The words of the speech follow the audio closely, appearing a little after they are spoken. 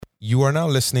You are now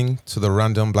listening to the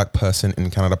Random Black Person in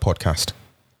Canada podcast.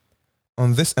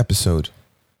 On this episode,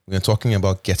 we are talking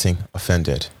about getting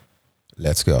offended.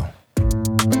 Let's go.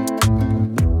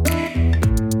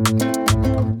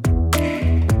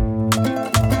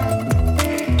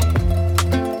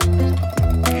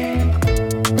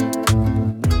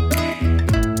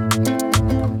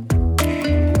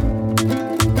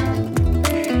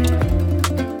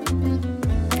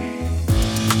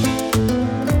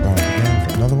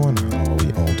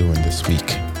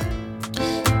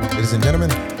 Ladies and gentlemen,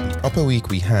 the upper week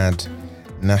we had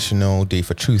National Day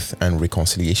for Truth and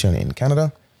Reconciliation in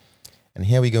Canada. And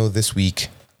here we go this week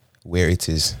where it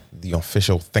is the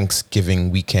official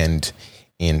Thanksgiving weekend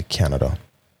in Canada.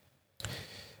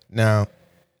 Now,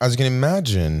 as you can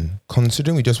imagine,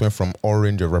 considering we just went from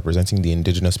Orange of representing the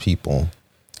indigenous people,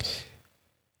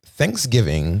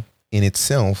 Thanksgiving in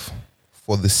itself,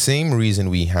 for the same reason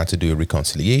we had to do a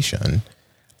reconciliation,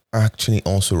 actually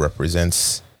also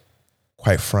represents,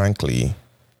 quite frankly,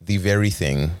 the very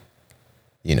thing,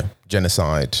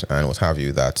 genocide and what have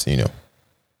you, that,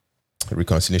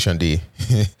 Reconciliation Day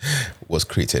was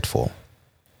created for.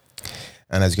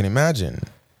 And as you can imagine,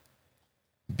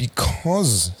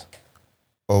 because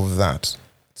of that,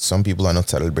 some people are not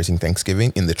celebrating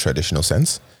Thanksgiving in the traditional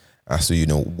sense as to,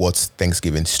 what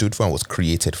Thanksgiving stood for and was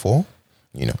created for.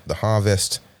 The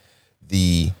harvest,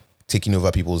 the taking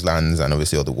over people's lands, and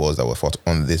obviously all the wars that were fought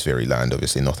on this very land,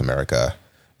 obviously North America,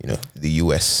 the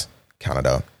US,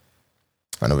 Canada,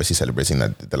 and obviously celebrating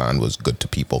that the land was good to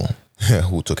people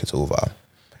who took it over.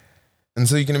 And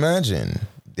so you can imagine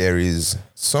there is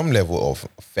some level of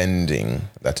offending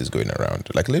that is going around.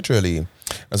 Like literally,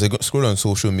 as I scroll on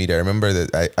social media, I remember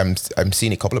that I'm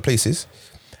seeing a couple of places,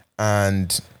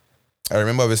 and I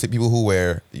remember obviously people who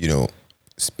were,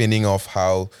 spinning off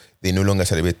how they no longer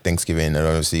celebrate Thanksgiving, and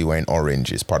obviously wearing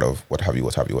orange is part of what have you.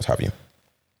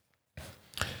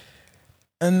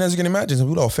 And as you can imagine, some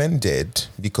people are offended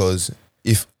because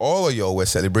if all of y'all were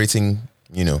celebrating,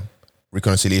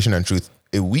 reconciliation and truth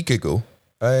a week ago,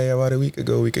 anyways,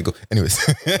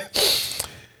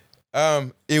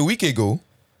 a week ago,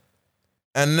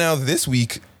 and now this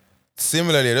week,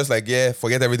 similarly, they're just like, yeah,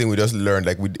 forget everything we just learned.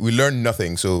 Like we learned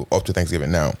nothing, so up to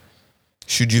Thanksgiving now.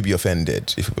 Should you be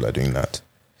offended if people are doing that?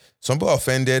 Some people are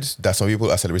offended that some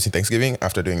people are celebrating Thanksgiving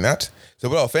after doing that. Some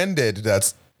people are offended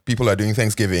that people are doing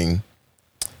Thanksgiving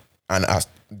and are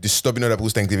disturbing other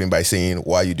people's Thanksgiving by saying,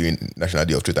 why are you doing National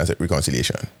Day of Truth and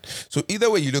Reconciliation? So either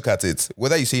way you look at it,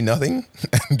 whether you say nothing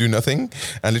and do nothing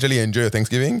and literally enjoy your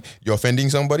Thanksgiving, you're offending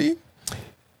somebody.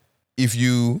 If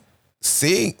you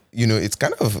say, it's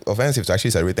kind of offensive to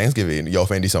actually celebrate Thanksgiving, you're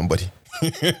offending somebody.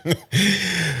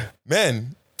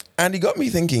 Man, and it got me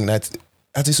thinking that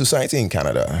as a society in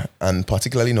Canada, and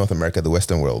particularly North America, the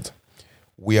Western world,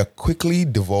 we are quickly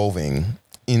devolving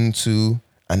into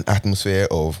an atmosphere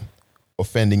of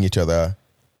offending each other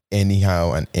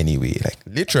anyhow and anyway. Like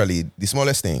literally, the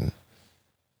smallest thing,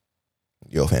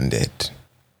 you're offended.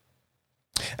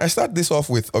 I start this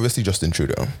off with obviously Justin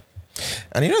Trudeau.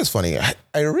 And it's funny,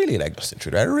 I really like Justin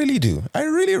Trudeau. I really do. I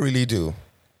really, really do.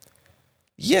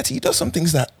 Yet he does some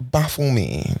things that baffle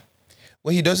me.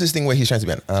 Well, he does this thing where he's trying to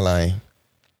be an ally,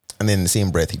 and then in the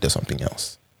same breath, he does something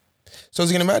else. So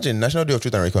as you can imagine, National Day of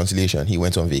Truth and Reconciliation, he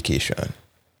went on vacation.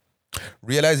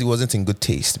 Realized he wasn't in good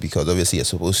taste because obviously you're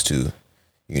supposed to,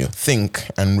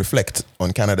 think and reflect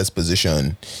on Canada's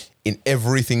position in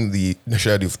everything the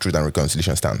National Day of Truth and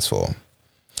Reconciliation stands for.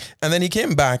 And then he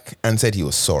came back and said he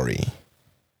was sorry.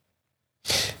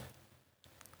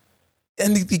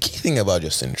 And the key thing about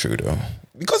Justin Trudeau,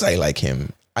 because I like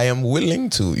him, I am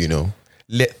willing to,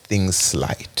 let things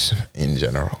slide in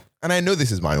general. And I know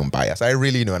this is my own bias. I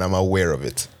really know, and I'm aware of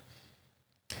it.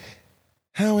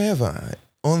 However,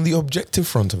 on the objective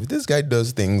front of it, this guy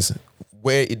does things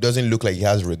where it doesn't look like he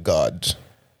has regard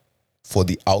for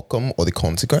the outcome or the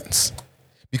consequence.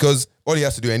 Because all he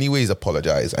has to do anyway is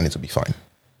apologize and it will be fine.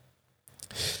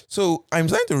 So I'm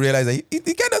starting to realize that the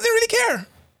guy doesn't really care.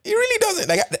 He really doesn't.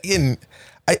 Like, again,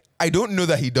 I don't know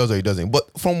that he does or he doesn't,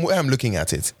 but from where I'm looking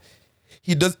at it,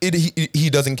 he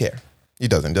doesn't care. He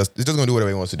doesn't. He's just going to do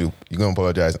whatever he wants to do. You're going to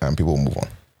apologize and people will move on.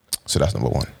 So that's number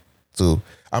one. So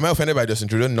am I offended by Justin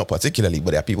Trudeau? Not particularly,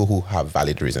 but there are people who have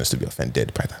valid reasons to be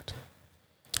offended by that.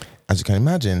 As you can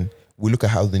imagine, we look at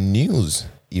how the news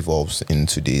evolves in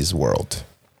today's world,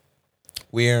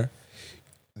 where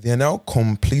they are now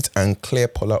complete and clear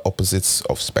polar opposites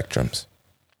of spectrums.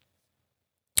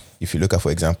 If you look at,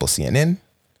 for example, CNN,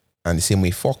 and the same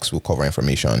way Fox will cover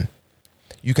information,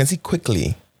 you can see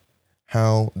quickly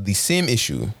how the same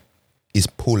issue is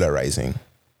polarizing.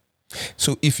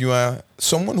 So if you are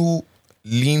someone who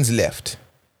leans left,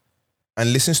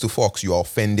 and listens to Fox, you are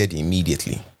offended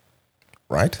immediately,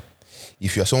 right?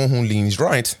 If you're someone who leans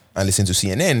right and listens to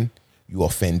CNN, you're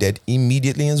offended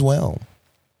immediately as well.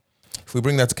 If we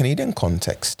bring that to Canadian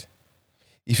context,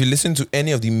 if you listen to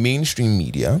any of the mainstream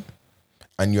media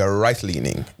and you are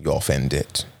right-leaning, you're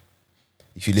offended.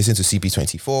 If you listen to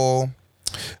CP24,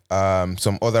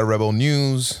 some other rebel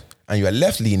news, and you are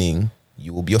left-leaning,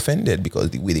 you will be offended because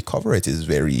the way they cover it is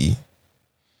very,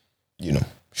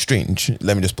 strange.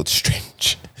 Let me just put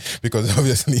strange, because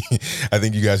obviously I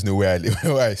think you guys know where I live,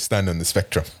 where I stand on the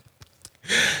spectrum.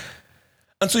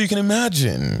 And so you can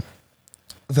imagine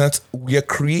that we are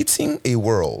creating a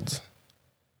world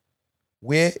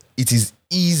where it is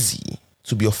easy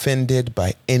to be offended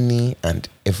by any and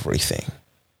everything.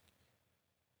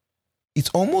 It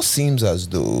almost seems as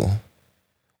though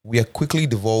we are quickly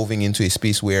devolving into a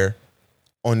space where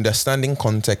understanding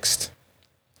context,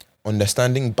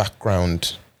 understanding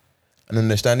background, and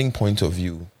understanding point of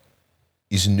view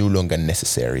is no longer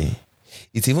necessary.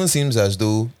 It even seems as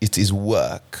though it is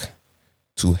work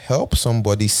to help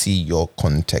somebody see your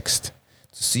context,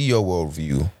 to see your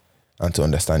worldview, and to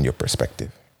understand your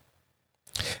perspective.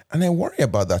 And I worry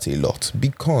about that a lot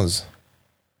because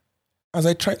as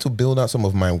I try to build out some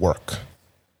of my work,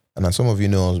 and as some of you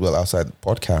know as well outside the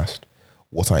podcast,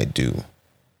 what I do,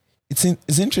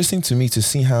 it's interesting to me to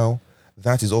see how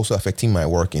that is also affecting my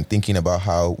work in thinking about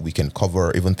how we can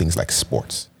cover even things like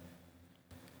sports.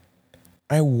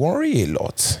 I worry a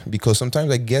lot because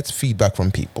sometimes I get feedback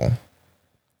from people,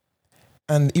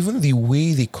 and even the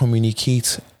way they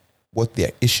communicate what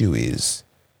their issue is,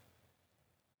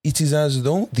 it is as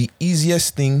though the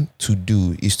easiest thing to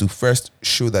do is to first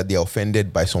show that they're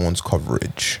offended by someone's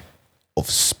coverage of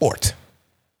sport.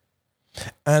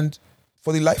 And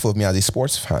for the life of me as a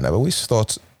sports fan, I've always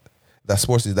thought that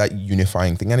sports is that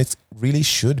unifying thing, and it really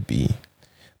should be.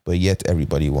 But yet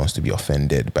everybody wants to be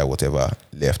offended by whatever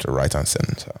left or right and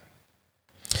center.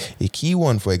 A key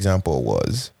one, for example,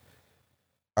 was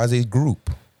as a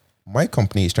group, my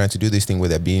company is trying to do this thing where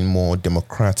they're being more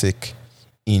democratic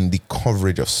in the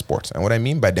coverage of sports. And what I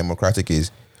mean by democratic is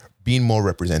being more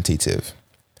representative.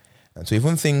 And so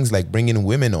even things like bringing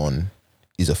women on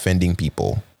is offending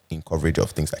people in coverage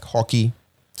of things like hockey,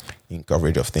 in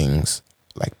coverage of things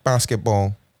like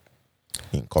basketball,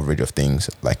 in coverage of things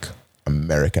like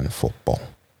American football.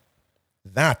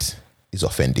 That is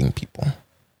offending people.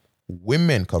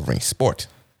 Women covering sport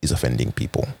is offending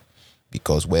people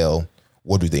because, well,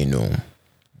 what do they know?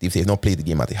 If they've not played the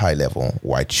game at a high level,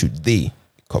 why should they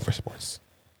cover sports?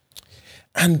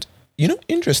 And,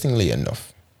 interestingly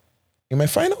enough, in my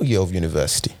final year of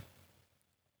university,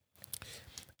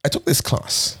 I took this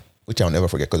class, which I'll never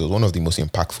forget because it was one of the most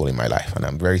impactful in my life. And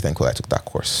I'm very thankful I took that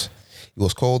course.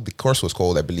 The course was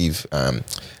called, I believe,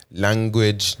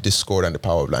 Language, Discord, and the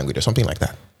Power of Language, or something like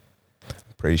that.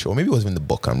 I'm pretty sure. Maybe it was in the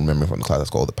book I'm remembering from the class. It's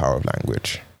called The Power of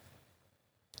Language.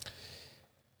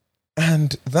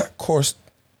 And that course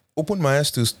opened my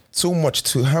eyes to so much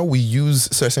to how we use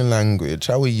certain language,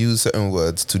 how we use certain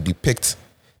words to depict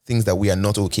things that we are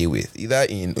not okay with, either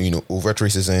in overt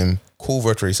racism,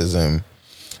 covert racism,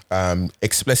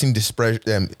 expressing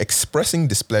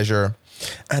displeasure,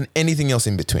 and anything else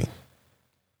in between.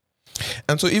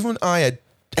 And so even I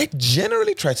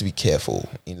generally try to be careful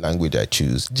in language I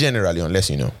choose. Generally, unless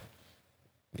let's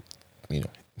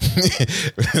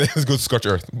go to Scotch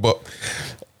Earth. But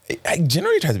I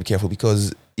generally try to be careful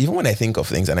because even when I think of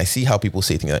things and I see how people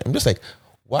say things, I'm just like,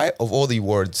 why of all the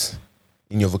words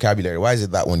in your vocabulary, why is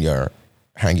it that one you're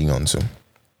hanging on to?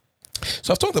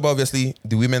 So I've talked about, obviously,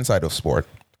 the women's side of sport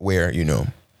where,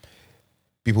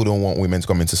 people don't want women to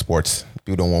come into sports.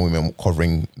 People don't want women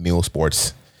covering male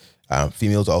sports.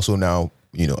 Females are also now,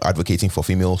 advocating for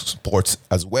female sports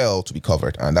as well to be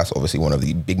covered. And that's obviously one of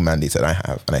the big mandates that I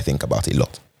have and I think about a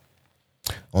lot.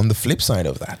 On the flip side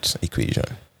of that equation,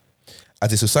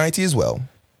 as a society as well,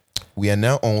 we are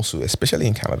now also, especially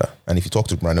in Canada, and if you talk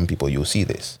to random people, you'll see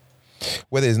this,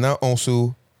 where there's now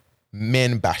also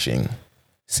men bashing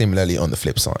similarly on the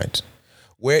flip side,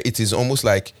 where it is almost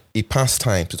like a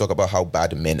pastime to talk about how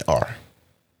bad men are.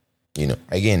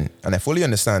 Again, and I fully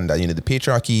understand that, the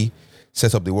patriarchy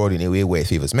sets up the world in a way where it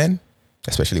favors men,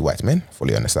 especially white men.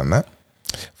 Fully understand that.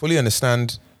 Fully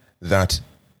understand that,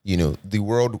 the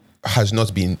world has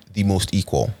not been the most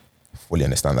equal. Fully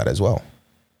understand that as well.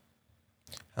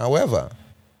 However,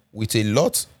 with a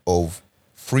lot of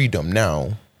freedom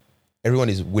now, everyone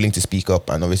is willing to speak up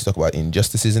and obviously talk about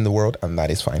injustices in the world, and that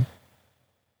is fine.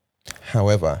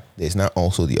 However, there's now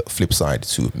also the flip side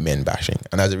to men bashing.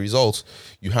 And as a result,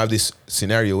 you have this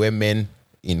scenario where men,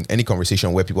 in any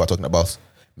conversation where people are talking about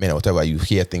men or whatever, you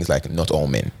hear things like, not all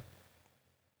men.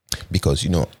 because,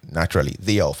 naturally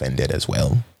they are offended as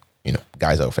well.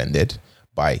 Guys are offended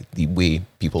by the way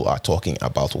people are talking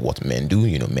about what men do.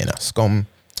 Men are scum,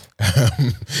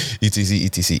 etc,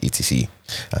 etc, etc.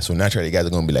 And so naturally guys are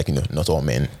going to be like, not all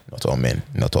men,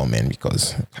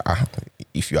 because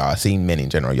if you are saying men in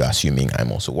general, you're assuming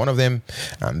I'm also one of them,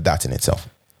 and that in itself.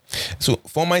 So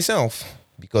for myself,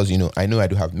 because I know I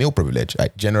do have male privilege, I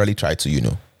generally try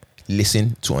to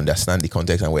listen to understand the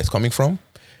context and where it's coming from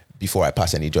before I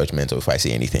pass any judgment or if I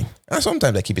say anything. And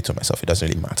sometimes I keep it to myself. It doesn't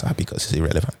really matter because it's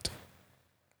irrelevant.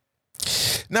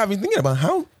 Now I've been thinking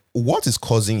about what is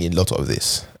causing a lot of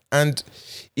this, and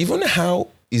even how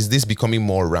is this becoming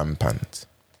more rampant.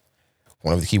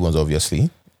 One of the key ones, obviously,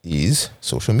 is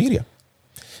social media.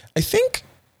 I think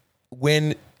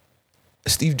when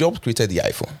Steve Jobs created the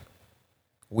iPhone,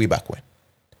 way back when,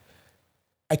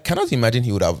 I cannot imagine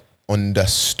he would have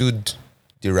understood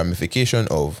the ramification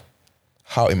of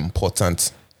how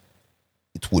important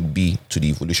it would be to the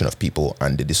evolution of people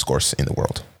and the discourse in the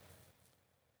world.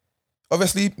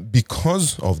 Obviously,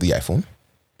 because of the iPhone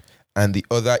and the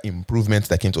other improvements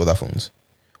that came to other phones,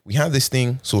 we have this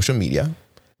thing, social media,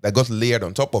 that got layered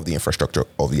on top of the infrastructure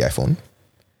of the iPhone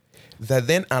that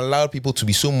then allowed people to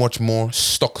be so much more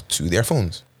stuck to their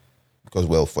phones. Because,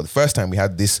 well, for the first time, we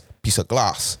had this piece of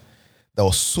glass that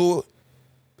was so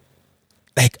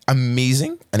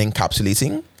amazing and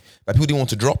encapsulating that people didn't want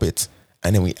to drop it.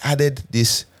 And then we added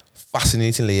this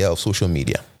fascinating layer of social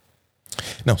media.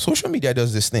 Now, social media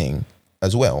does this thing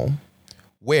as well,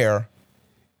 where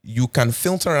you can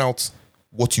filter out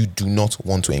what you do not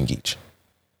want to engage.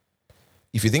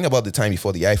 If you think about the time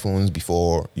before the iPhones,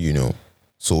 before,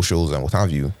 socials and what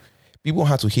have you, people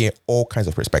had to hear all kinds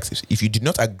of perspectives. If you did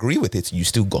not agree with it, you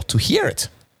still got to hear it.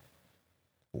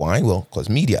 Why? Well, because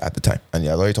media at the time, and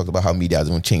I've already talked about how media has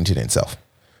even changed in itself.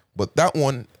 But that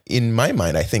one, in my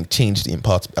mind, I think changed in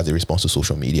part as a response to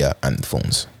social media and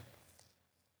phones.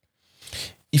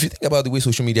 If you think about the way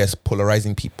social media is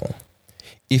polarizing people,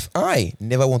 if I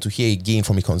never want to hear again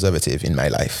from a conservative in my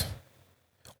life,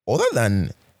 other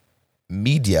than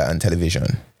media and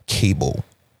television, cable,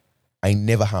 I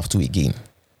never have to again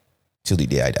till the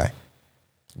day I die.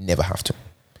 Never have to.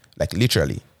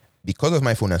 Literally, because of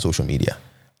my phone and social media,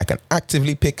 I can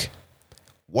actively pick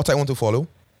what I want to follow,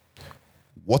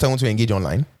 what I want to engage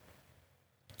online,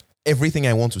 everything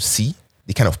I want to see,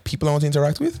 the kind of people I want to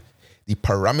interact with, the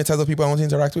parameters of people I want to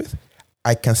interact with.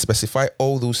 I can specify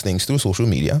all those things through social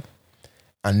media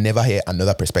and never hear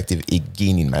another perspective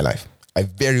again in my life. I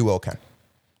very well can.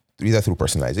 Either through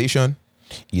personalization,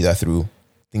 either through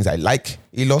things I like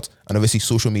a lot, and obviously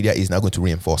social media is now going to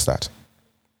reinforce that.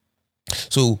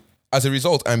 So as a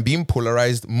result, I'm being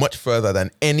polarized much further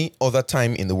than any other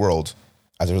time in the world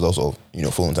as a result of,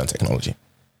 phones and technology.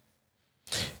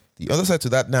 The other side to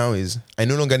that now is I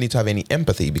no longer need to have any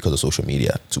empathy because of social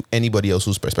media to anybody else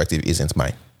whose perspective isn't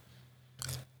mine.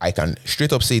 I can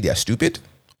straight up say they are stupid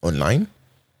online.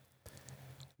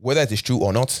 Whether it is true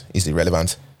or not is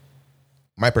irrelevant.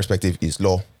 My perspective is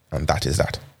law, and that is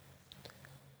that.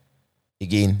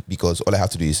 Again, because all I have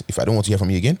to do is, if I don't want to hear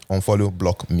from you again, unfollow,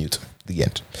 block, mute, the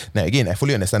end. Now, again, I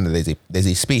fully understand that there's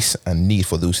a space and need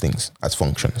for those things as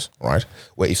functions, right?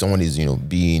 Where if someone is,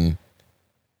 being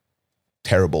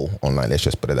terrible online, let's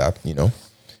just put it that,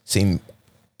 saying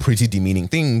pretty demeaning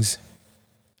things,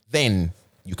 then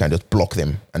you can just block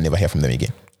them and never hear from them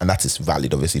again. And that is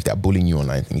valid, obviously, if they're bullying you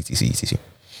online, etc, etc.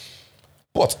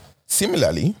 But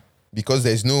similarly, because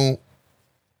there's no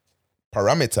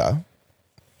parameter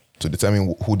to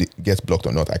determine who gets blocked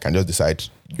or not, I can just decide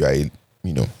you are a,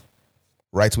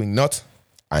 right-wing nut,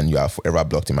 and you are forever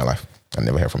blocked in my life and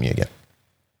never hear from you again.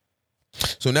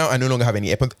 So now I no longer have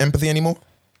any empathy anymore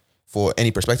for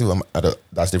any perspective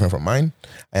that's different from mine.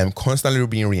 I am constantly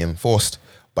being reinforced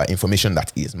by information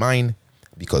that is mine,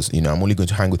 because I'm only going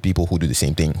to hang with people who do the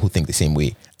same thing, who think the same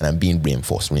way, and I'm being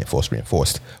reinforced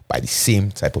by the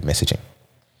same type of messaging.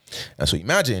 And so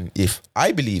imagine if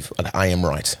I believe that I am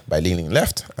right by leaning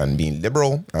left and being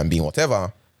liberal and being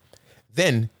whatever,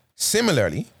 then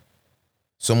similarly,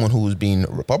 someone who's being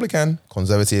Republican,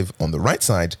 conservative on the right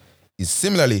side is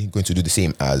similarly going to do the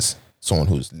same as someone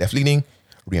who's left-leaning,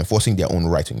 reinforcing their own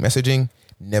right-wing messaging,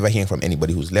 never hearing from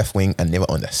anybody who's left-wing and never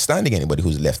understanding anybody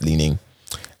who's left-leaning,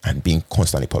 and being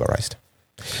constantly polarized.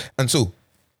 And so,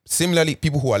 similarly,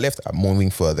 people who are left are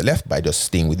moving further left by just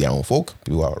staying with their own folk.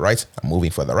 People who are right are moving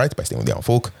further right by staying with their own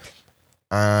folk.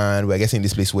 And we're getting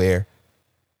this place where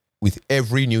with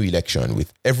every new election,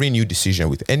 with every new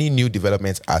decision, with any new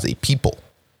development as a people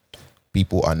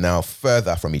are now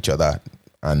further from each other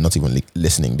and not even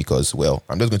listening because, well,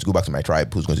 I'm just going to go back to my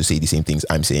tribe who's going to say the same things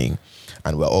I'm saying,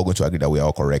 and we're all going to agree that we're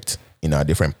all correct in our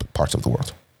different parts of the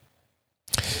world.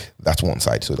 That's one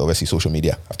side. So obviously social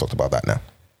media, I've talked about that now.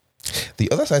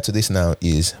 The other side to this now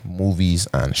is movies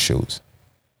and shows.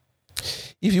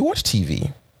 If you watch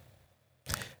TV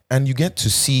and you get to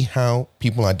see how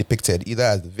people are depicted either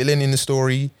as the villain in the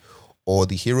story or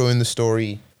the hero in the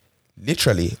story,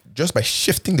 literally just by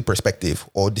shifting the perspective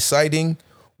or deciding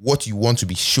what you want to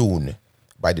be shown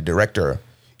by the director,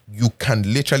 you can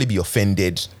literally be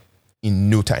offended in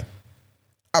no time.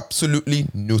 Absolutely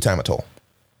no time at all.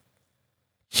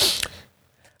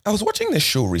 I was watching this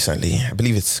show recently. I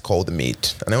believe it's called The Maid,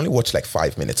 and I only watched like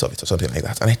 5 minutes of it or something like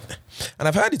that. And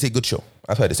I've heard it's a good show.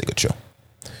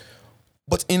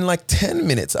 But in like 10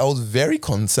 minutes, I was very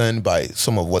concerned by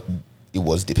some of what it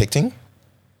was depicting.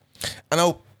 And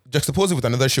I'll juxtapose it with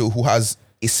another show who has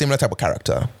a similar type of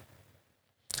character.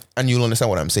 And you'll understand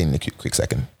what I'm saying in a quick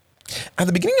second. At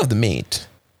the beginning of The Maid,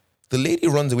 the lady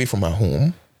runs away from her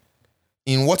home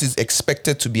in what is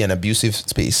expected to be an abusive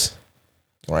space.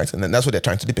 Right? And then that's what they're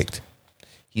trying to depict.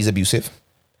 He's abusive.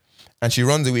 And she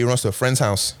runs away, runs to a friend's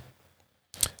house,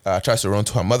 tries to run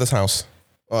to her mother's house,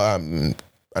 and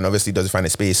obviously doesn't find a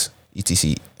space,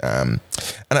 etc. And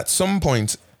at some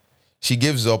point, she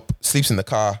gives up, sleeps in the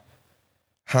car,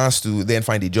 has to then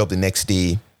find a job the next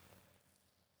day.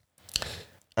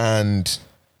 And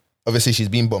obviously she's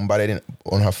being bombarded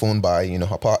on her phone by,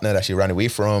 her partner that she ran away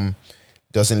from,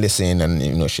 doesn't listen,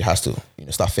 and, she has to,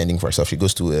 start fending for herself. She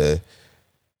goes to a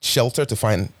shelter to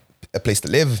find a place to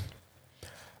live.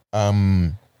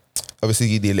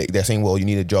 Obviously they're saying, well, you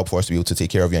need a job for us to be able to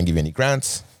take care of you and give you any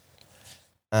grants.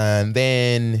 And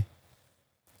then,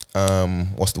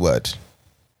 what's the word?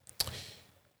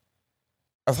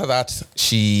 After that,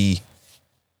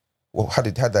 how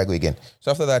did that go again?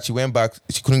 So after that, she went back.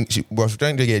 She was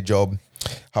trying to get a job.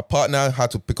 Her partner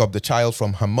had to pick up the child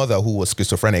from her mother, who was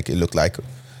schizophrenic, it looked like.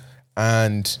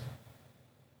 And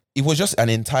it was just an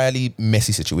entirely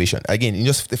messy situation. Again, in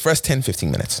just the first 10,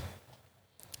 15 minutes.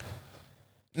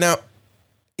 Now,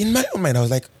 in my own mind, I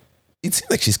was like, it seems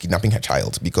like she's kidnapping her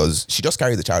child because she just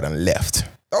carried the child and left.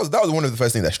 That was one of the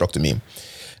first things that struck to me.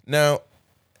 Now,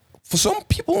 for some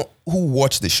people who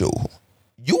watch the show,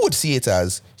 you would see it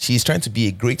as she's trying to be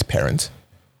a great parent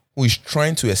who is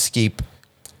trying to escape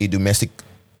a domestic,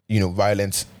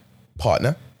 violent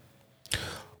partner.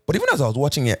 But even as I was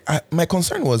watching it, my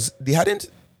concern was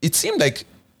it seemed like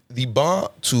the bar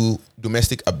to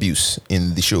domestic abuse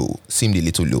in the show seemed a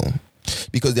little low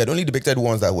because they had only depicted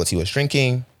ones that he was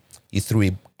drinking, he threw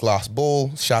a glass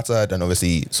bowl, shattered, and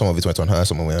obviously some of it went on her,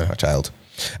 some of it went on her child.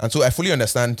 And so I fully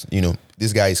understand,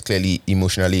 this guy is clearly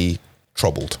emotionally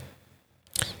troubled.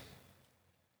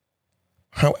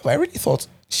 However, I really thought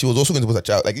she was also going to put her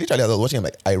child, like literally as I was watching, I'm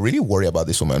like, I really worry about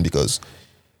this woman because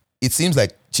it seems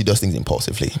like she does things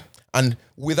impulsively. And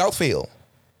without fail,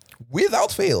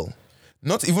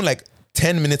 not even like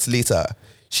 10 minutes later,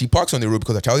 she parks on the road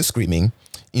because her child is screaming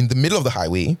in the middle of the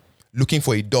highway, looking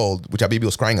for a doll, which her baby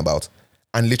was crying about.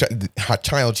 And literally her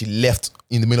child, she left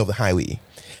in the middle of the highway.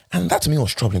 And that to me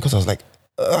was troubling because I was like,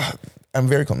 I'm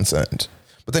very concerned.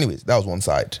 But anyways, that was one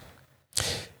side.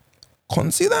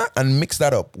 Consider and mix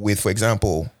that up with, for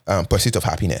example, Pursuit of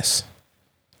Happiness.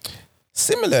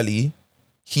 Similarly,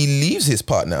 he leaves his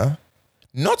partner,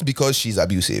 not because she's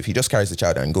abusive, he just carries the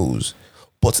child and goes.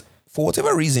 But for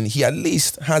whatever reason, he at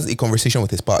least has a conversation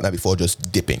with his partner before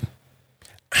just dipping.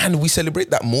 And we celebrate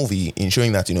that movie in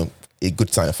showing that, a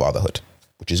good sign of fatherhood,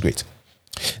 which is great.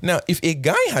 Now, if a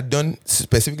guy had done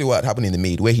specifically what happened in The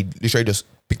Maid, where he literally just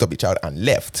picked up the child and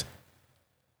left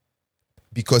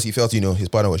because he felt, his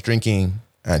partner was drinking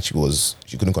and she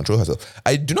couldn't control herself,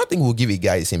 I do not think we'll give a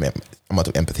guy the same amount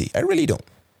of empathy. I really don't.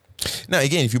 Now,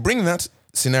 again, if you bring that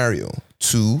scenario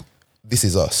to This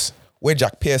Is Us, where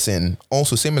Jack Pearson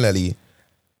also similarly,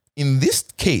 in this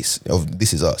case of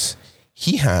This Is Us,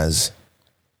 he has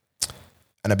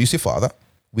an abusive father.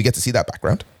 We get to see that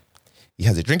background. He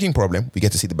has a drinking problem. We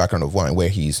get to see the background of why, where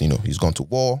he's gone to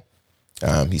war.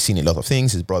 He's seen a lot of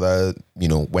things. His brother,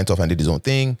 went off and did his own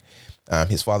thing.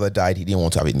 His father died. He didn't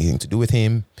want to have anything to do with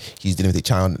him. He's dealing with a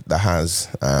child that has,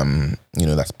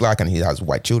 that's black, and he has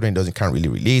white children. Can't really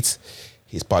relate.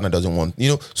 His partner doesn't want,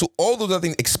 so all those other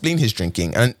things explain his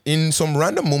drinking. And in some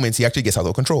random moments, he actually gets out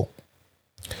of control.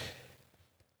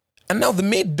 And now The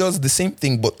Maid does the same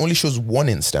thing, but only shows one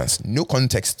instance. No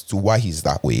context to why he's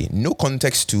that way. No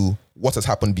context to what has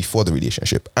happened before the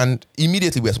relationship. And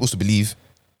immediately we're supposed to believe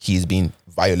he's being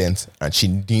violent and she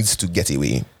needs to get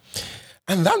away.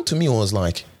 And that to me was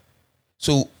like,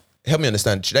 so help me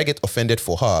understand, should I get offended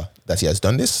for her that he has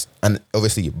done this? And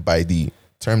obviously by the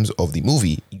terms of the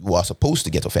movie, you are supposed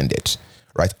to get offended,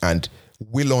 right? And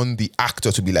will on the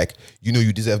actor to be like,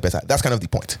 you deserve better. That's kind of the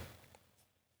point.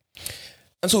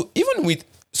 And so even with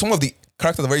some of the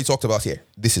characters I've already talked about here,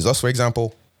 This Is Us, for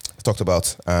example, I talked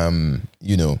about,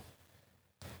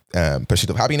 Pursuit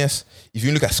of Happiness. If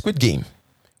you look at Squid Game,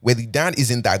 where the dad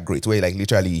isn't that great, where like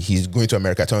literally he's going to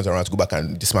America, turns around to go back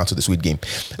and dismantle the Squid Game.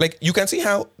 Like you can see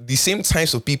how the same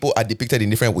types of people are depicted in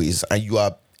different ways, and you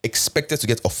are expected to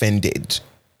get offended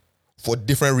for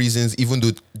different reasons, even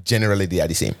though generally they are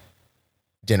the same.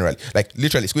 Generally, like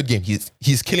literally Squid Game,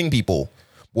 he's killing people,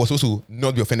 but was supposed to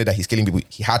not be offended that he's killing people.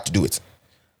 He had to do it,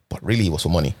 but really it was for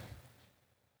money.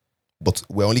 But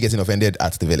we're only getting offended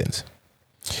at the villains.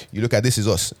 You look at This Is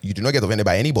Us, you do not get offended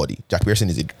by anybody. Jack Pearson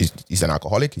is an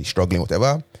alcoholic, he's struggling,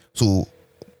 whatever. So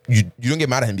you don't get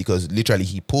mad at him because literally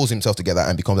he pulls himself together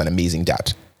and becomes an amazing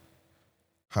dad.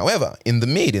 However, in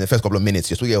the first couple of minutes,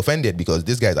 you still get offended because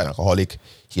this guy is an alcoholic,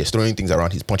 he is throwing things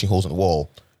around, he's punching holes in the wall.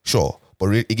 Sure. But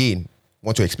again, I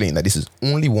want to explain that this is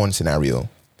only one scenario.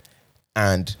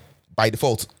 And by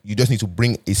default, you just need to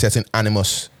bring a certain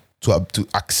animus to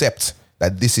accept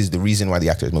that this is the reason why the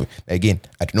actor is moving. Again,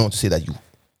 I do not want to say that you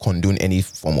condone any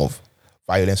form of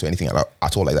violence or anything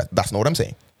at all like that. That's not what I'm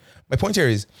saying. My point here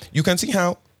is you can see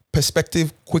how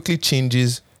perspective quickly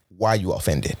changes why you are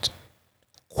offended.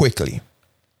 Quickly.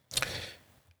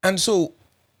 And so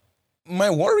my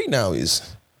worry now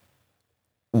is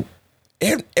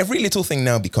every little thing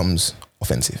now becomes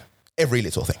offensive. Every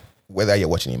little thing. Whether you're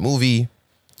watching a movie,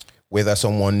 whether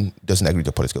someone doesn't agree with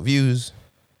your political views,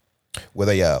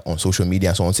 whether you're on social media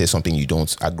and someone says something you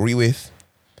don't agree with.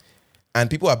 And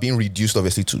people are being reduced,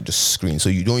 obviously, to the screen. So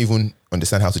you don't even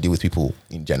understand how to deal with people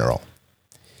in general.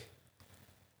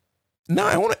 Now,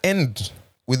 I want to end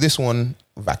with this one,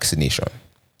 vaccination.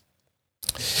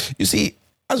 You see,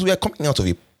 as we are coming out of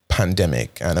a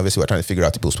pandemic, and obviously we're trying to figure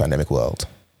out the post-pandemic world,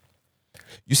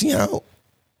 you see how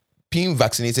being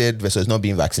vaccinated versus not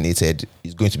being vaccinated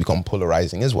is going to become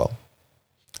polarizing as well.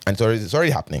 And it's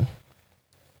already happening,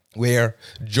 where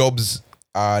jobs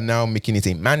are now making it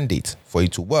a mandate for you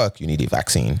to work, you need a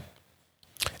vaccine.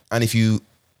 And if you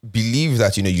believe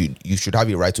that, you should have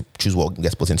a right to choose what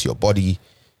gets put into your body,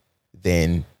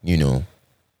 then,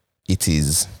 it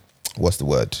is, what's the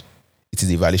word? It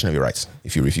is a violation of your rights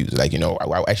if you refuse. Like,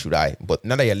 why should I? But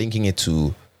now that you're linking it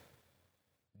to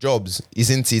jobs,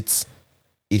 isn't it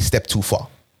a step too far?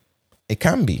 It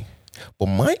can be. But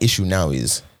my issue now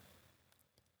is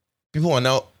people are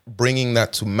now bringing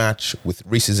that to match with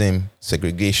racism,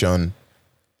 segregation,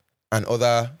 and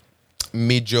other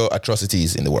major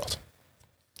atrocities in the world.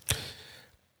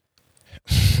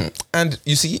 And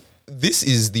you see, this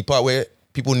is the part where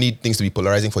people need things to be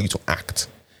polarizing for you to act.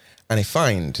 And I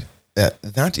find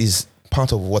that is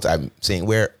part of what I'm saying,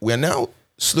 where we're now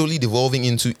slowly devolving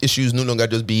into issues no longer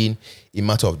just being a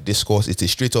matter of discourse. It's a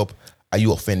straight up, are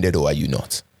you offended or are you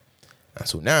not? And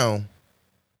so now,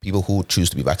 people who choose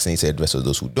to be vaccinated versus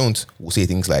those who don't will say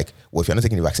things like, well, if you're not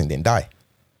taking the vaccine, then die.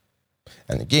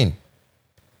 And again,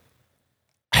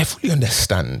 I fully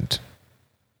understand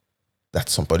that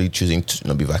somebody choosing to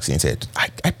not be vaccinated.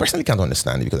 I personally can't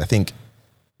understand it because I think,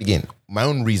 again, my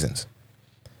own reasons,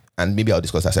 and maybe I'll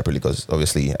discuss that separately because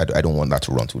obviously I don't want that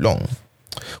to run too long.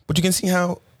 But you can see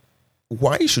how,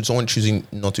 why should someone choosing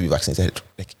not to be vaccinated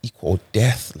like equal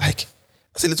death? Like,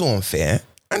 that's a little unfair.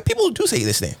 And people do say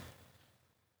this thing.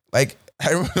 Like,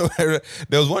 I remember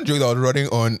there was one joke that was running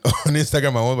on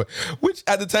Instagram, which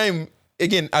at the time,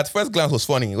 again, at first glance was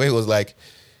funny, where he was like,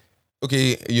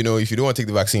 okay, if you don't want to take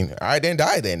the vaccine, all right, then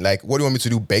die then. Like, what do you want me to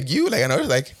do, beg you? Like, and I was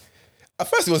like, at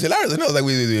first it was hilarious. And I was like,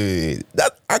 wait.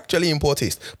 That's actually in poor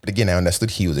taste. But again, I understood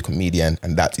he was a comedian,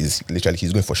 and that is literally,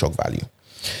 he's going for shock value.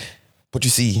 But you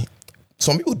see,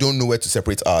 some people don't know where to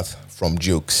separate art from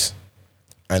jokes,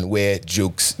 and where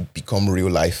jokes become real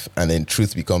life, and then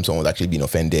truth becomes someone actually being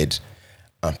offended,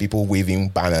 and people waving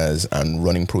banners and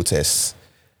running protests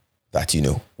that,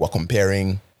 were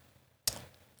comparing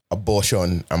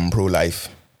abortion and pro-life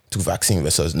to vaccine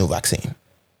versus no vaccine.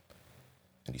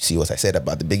 And you see what I said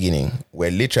about the beginning, where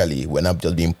literally we're not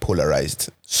just being polarized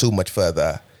so much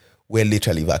further, where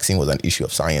literally vaccine was an issue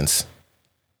of science,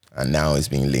 and now it's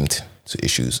being linked to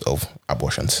issues of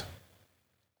abortions.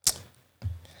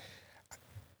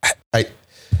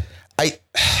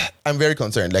 I'm very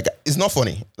concerned. Like, it's not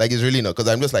funny. Like, it's really not, because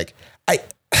I'm just like,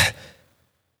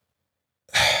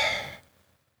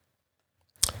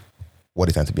 what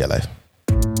a time to be alive.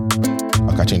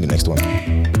 I'll catch you in the next one.